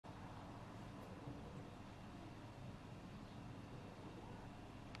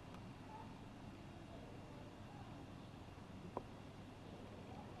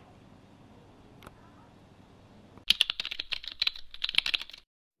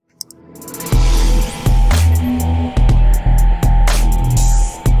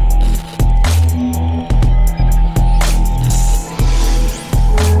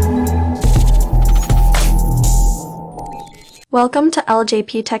Welcome to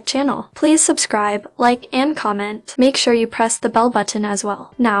LJP Tech channel. Please subscribe, like, and comment. Make sure you press the bell button as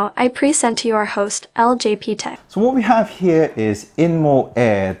well. Now, I present to you our host, LJP Tech. So what we have here is Inmo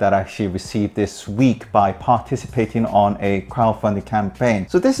Air that I actually received this week by participating on a crowdfunding campaign.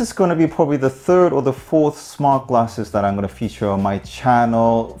 So this is going to be probably the third or the fourth smart glasses that I'm going to feature on my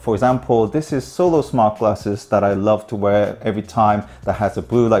channel. For example, this is solo smart glasses that I love to wear every time, that has a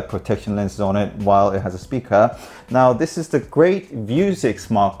blue light protection lens on it while it has a speaker. Now this is the great Vuzix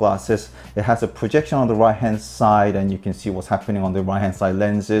smart glasses. It has a projection on the right hand side and you can see what's happening on the right hand side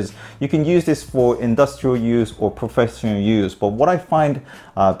lenses. You can use this for industrial use or professional use, but what I find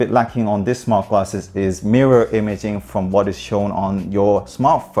a bit lacking on this smart glasses is mirror imaging from what is shown on your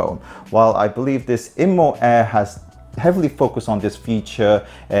smartphone. While I believe this Inmo Air has heavily focused on this feature,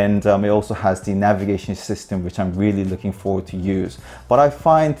 and it also has the navigation system, which I'm really looking forward to use. But I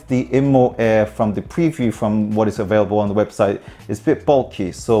find the Inmo Air from the preview, from what is available on the website, is a bit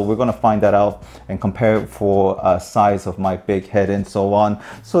bulky. So we're going to find that out and compare it for size of my big head and so on.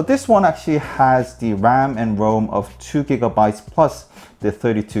 So this one actually has the RAM and ROM of 2 GB plus the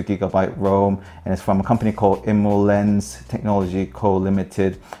 32 GB ROM, and it's from a company called Inmo Lens Technology Co.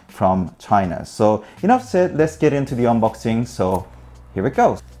 Limited from China. So enough said, let's get into the unboxing. So here it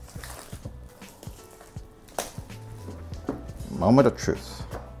goes. Moment of truth.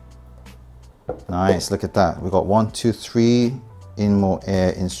 Nice, look at that. We got 1, 2, 3 Inmo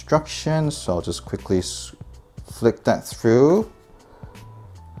Air instructions. So I'll just quickly flick that through.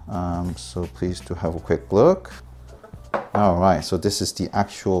 So please do have a quick look. All right, so this is the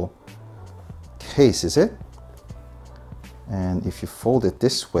actual case, is it? And if you fold it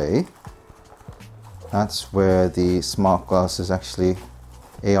this way, that's where the smart glasses, actually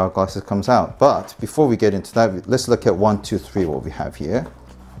AR glasses, comes out. But before we get into that, let's look at 1, 2, 3, what we have here.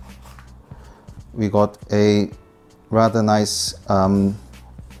 We got a rather nice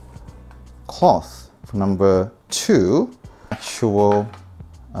cloth for number 2, actual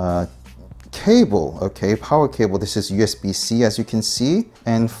cable, okay, power cable. This is USB-C, as you can see.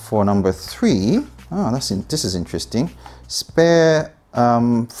 And for number 3, this is interesting. Spare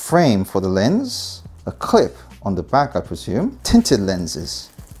frame for the lens, a clip on the back, I presume. Tinted lenses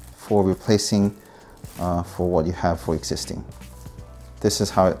for replacing for what you have for existing. This is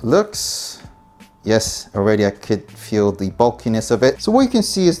how it looks. Yes, already I could feel the bulkiness of it. So what you can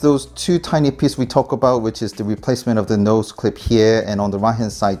see is those 2 tiny pieces we talk about, which is the replacement of the nose clip here, and on the right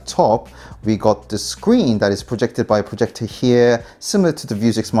hand side top, we got the screen that is projected by a projector here, similar to the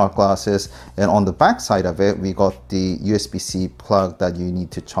Vuzix smart glasses. And on the back side of it, we got the USB-C plug that you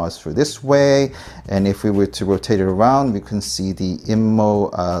need to charge through this way. And if we were to rotate it around, we can see the Inmo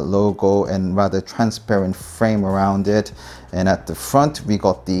logo and rather transparent frame around it. And at the front, we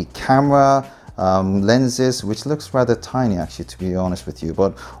got the camera lenses, which looks rather tiny, actually, to be honest with you,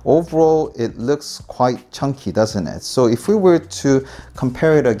 but overall it looks quite chunky, doesn't it? So if we were to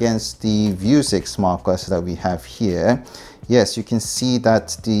compare it against the Vuzix smart glasses that we have here, yes, you can see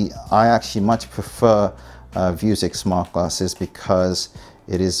that I actually much prefer Vuzix smart glasses because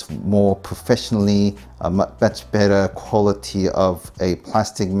it is more professionally, much better quality of a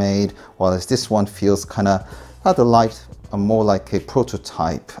plastic made, whereas this one feels kind of rather light, more like a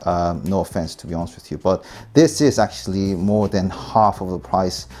prototype. No offense, to be honest with you, but this is actually more than half of the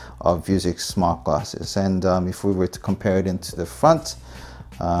price of Vuzix smart glasses. And if we were to compare it into the front,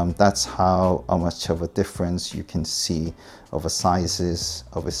 that's how much of a difference you can see of the sizes,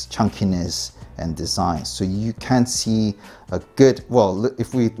 of its chunkiness and design. So you can see a good, well,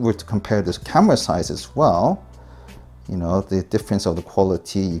 if we were to compare this camera size as well, you know, the difference of the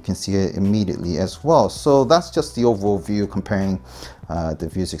quality, you can see it immediately as well. So that's just the overall view comparing the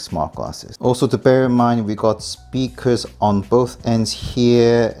Vuzix smart glasses. Also to bear in mind, we got speakers on both ends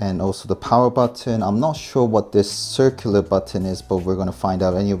here and also the power button. I'm not sure what this circular button is, but we're going to find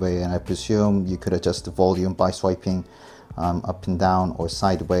out anyway. And I presume you could adjust the volume by swiping up and down or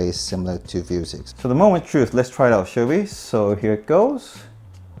sideways, similar to Vuzix. So the moment truth, let's try it out, shall we? So here it goes.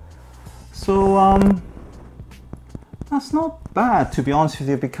 So that's not bad, to be honest with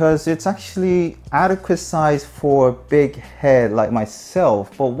you, because it's actually adequate size for a big head like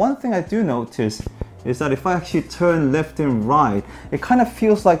myself. But one thing I do notice is that if I actually turn left and right, it kind of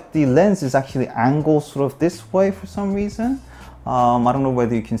feels like the lens is actually angled sort of this way for some reason. I don't know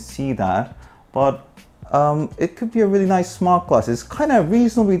whether you can see that, but it could be a really nice smart glass. It's kind of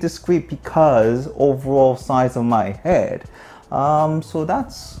reasonably discreet because overall size of my head. So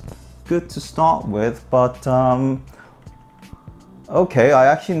that's good to start with, but okay, I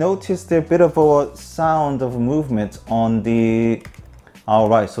actually noticed a bit of a sound of movement on the... All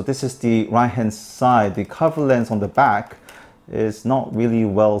right, so this is the right hand side. The cover lens on the back is not really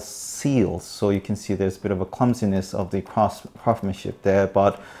well sealed, so you can see there's a bit of a clumsiness of the craftsmanship there,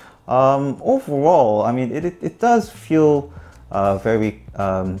 but overall, I mean, it does feel very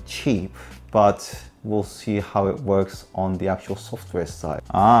cheap, but we'll see how it works on the actual software side.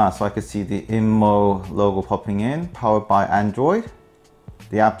 So I can see the Inmo logo popping in, powered by Android.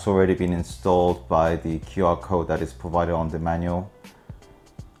 The app's already been installed by the QR code that is provided on the manual.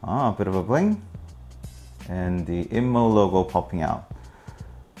 A bit of a bling. And the Inmo logo popping out.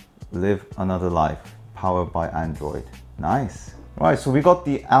 Live another life, powered by Android. Nice. Right, so we got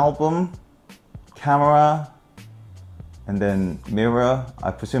the album, camera, and then mirror.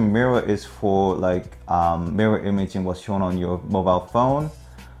 I presume mirror is for like mirror imaging what's shown on your mobile phone.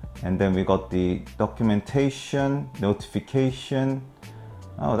 And then we got the documentation, notification.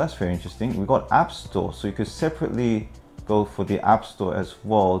 Oh, that's very interesting. We got App Store, so you could separately go for the App Store as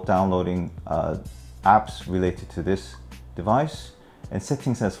well, downloading apps related to this device, and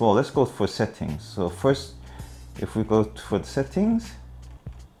settings as well. Let's go for settings. So first, if we go for the settings,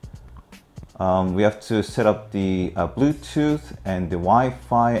 we have to set up the Bluetooth and the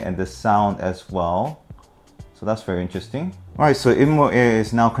Wi-Fi and the sound as well. So that's very interesting. All right, so Inmo Air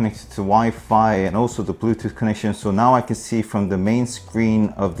is now connected to Wi-Fi and also the Bluetooth connection. So now I can see from the main screen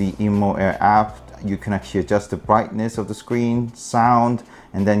of the Inmo Air app, you can actually adjust the brightness of the screen, sound,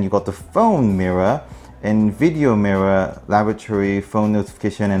 and then you got the phone mirror and video mirror, laboratory, phone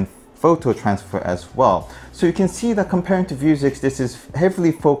notification, and photo transfer as well. So you can see that comparing to Vuzix, this is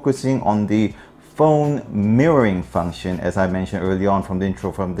heavily focusing on the phone mirroring function, as I mentioned early on from the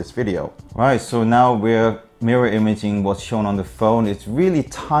intro from this video. Right, so now we're mirror imaging what's shown on the phone. It's really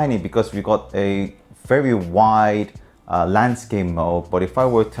tiny because we got a very wide landscape mode, but if I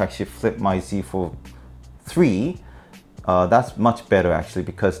were to actually flip my Z Fold 3, that's much better actually,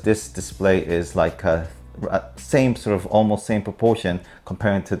 because this display is like a same sort of almost same proportion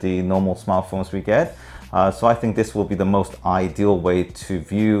comparing to the normal smartphones we get. So I think this will be the most ideal way to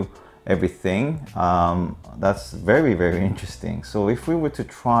view everything. That's very, very interesting. So if we were to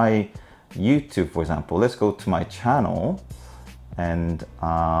try YouTube, for example, let's go to my channel and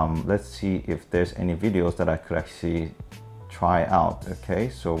let's see if there's any videos that I could actually try out. Okay,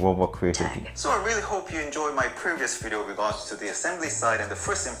 so Robot Creator. So I really hope you enjoyed my previous video regards to the assembly side and the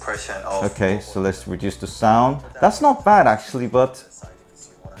first impression of... Okay, so let's reduce the sound. That's not bad actually, but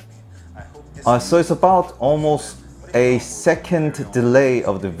so it's about almost a second delay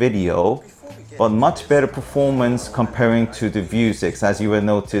of the video, but much better performance comparing to the Vuzix. As you will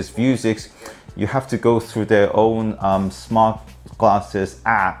notice, Vuzix, you have to go through their own Smartglasses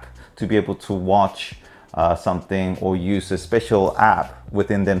app to be able to watch something or use a special app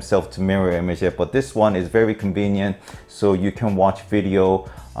within themselves to mirror image it. But this one is very convenient, so you can watch video,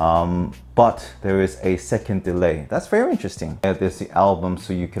 but there is a second delay. That's very interesting. There's the album,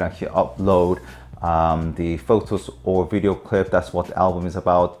 so you can actually upload the photos or video clip. That's what the album is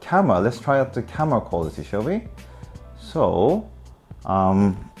about. Camera, let's try out the camera quality, shall we? So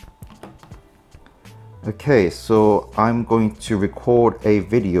okay, so I'm going to record a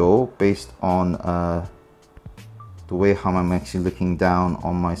video based on the way how I'm actually looking down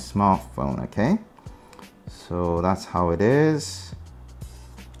on my smartphone. Okay, so that's how it is.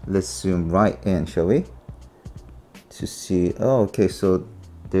 Let's zoom right in, shall we, to see. Oh, okay, so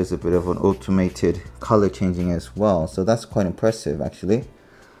there's a bit of an automated color changing as well, so that's quite impressive actually.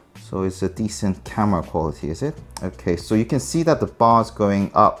 So it's a decent camera quality, is it? Okay, so you can see that the bar's going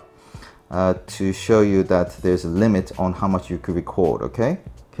up to show you that there's a limit on how much you could record. Okay,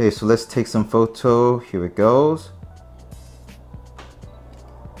 so let's take some photo. Here it goes.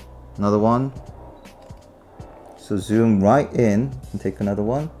 Another one. So zoom right in and take another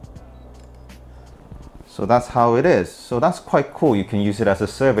one. So that's how it is. So that's quite cool. You can use it as a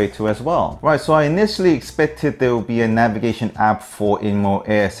survey tool as well. Right, so I initially expected there will be a navigation app for Inmo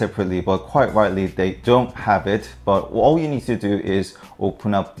Air separately, but quite rightly they don't have it. But all you need to do is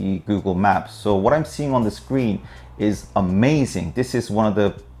open up the Google Maps. So what I'm seeing on the screen is amazing. This is one of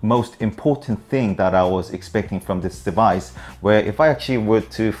the most important thing that I was expecting from this device, where if I actually were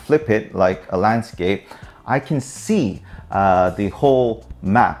to flip it like a landscape, I can see the whole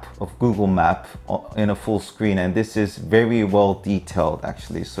map of Google Map in a full screen, and this is very well detailed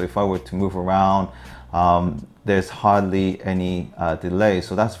actually. So if I were to move around, there's hardly any delay,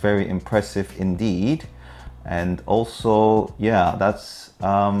 so that's very impressive indeed. And also, yeah, that's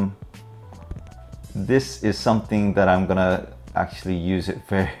this is something that I'm gonna actually use it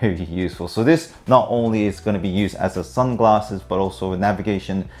very useful. So this not only is going to be used as a sunglasses, but also a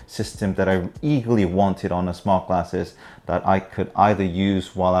navigation system that I eagerly wanted on a smart glasses that I could either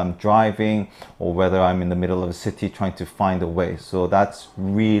use while I'm driving or whether I'm in the middle of a city trying to find a way. So that's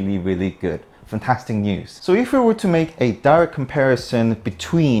really, really good. Fantastic news. So if we were to make a direct comparison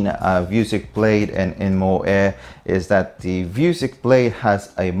between Vuzix Blade and Inmo Air, is that the Vuzix Blade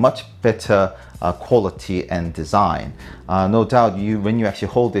has a much better quality and design. No doubt when you actually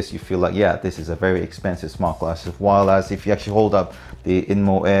hold this, you feel like, yeah, this is a very expensive smart glasses. While as if you actually hold up the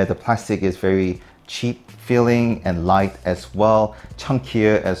Inmo Air, the plastic is very cheap feeling and light as well,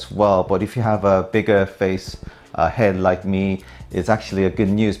 chunkier as well. But if you have a bigger head like me, it's actually a good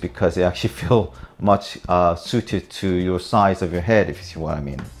news because it actually feel much suited to your size of your head, if you see what I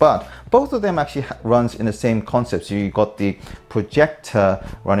mean. But both of them actually runs in the same concept. So you got the projector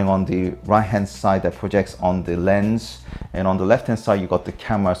running on the right hand side that projects on the lens, and on the left hand side you got the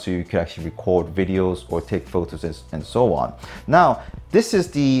camera, so you can actually record videos or take photos and so on. Now this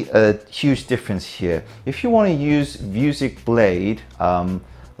is the huge difference here. If you want to use Vuzix Blade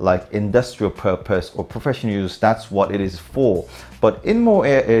like industrial purpose or professional use, that's what it is for. But Inmo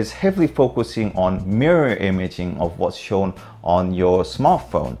Air is heavily focusing on mirror imaging of what's shown on your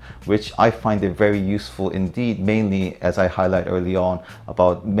smartphone, which I find it very useful indeed, mainly as I highlight early on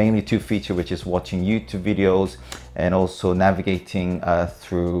about mainly two features, which is watching YouTube videos and also navigating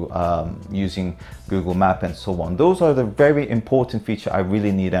through using Google Map and so on. Those are the very important feature I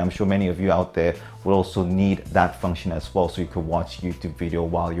really need. I'm sure many of you out there will also need that function as well, so you could watch YouTube video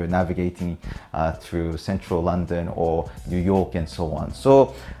while you're navigating through central London or New York and so on.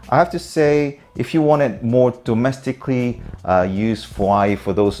 So I have to say, if you want it more domestically used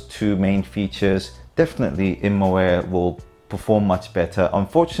for those two main features, definitely Inmo Air will perform much better.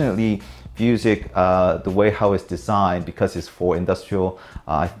 Unfortunately, Vuzix, the way how it's designed, because it's for industrial,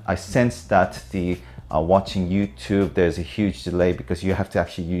 I sense that the watching YouTube, there's a huge delay because you have to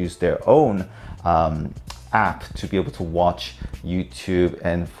actually use their own app to be able to watch YouTube,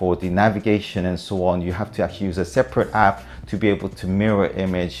 and for the navigation and so on, you have to actually use a separate app to be able to mirror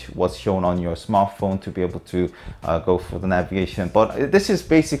image what's shown on your smartphone to be able to go for the navigation. But this is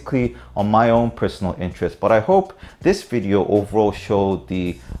basically on my own personal interest, but I hope this video overall showed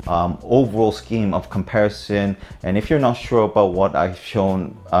the overall scheme of comparison. And if you're not sure about what I've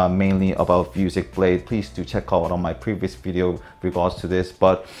shown mainly about Vuzix Blade, please do check out on my previous video regards to this.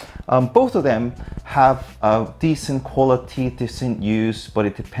 But both of them have decent quality, decent use, but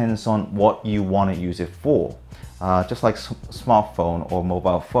it depends on what you want to use it for. Just like smartphone or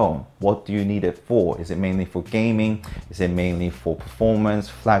mobile phone, what do you need it for? Is it mainly for gaming? Is it mainly for performance,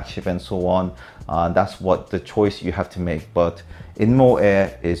 flagship and so on? That's what the choice you have to make. But Inmo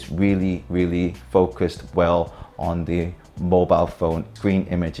Air is really, really focused well on the mobile phone screen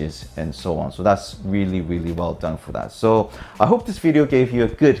images and so on. So that's really, really well done for that. So I hope this video gave you a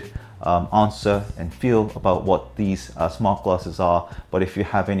good answer and feel about what these smart glasses are. But if you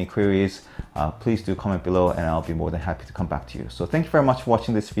have any queries, please do comment below and I'll be more than happy to come back to you. So thank you very much for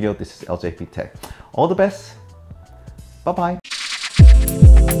watching this video. This is LJP Tech. All the best. Bye bye.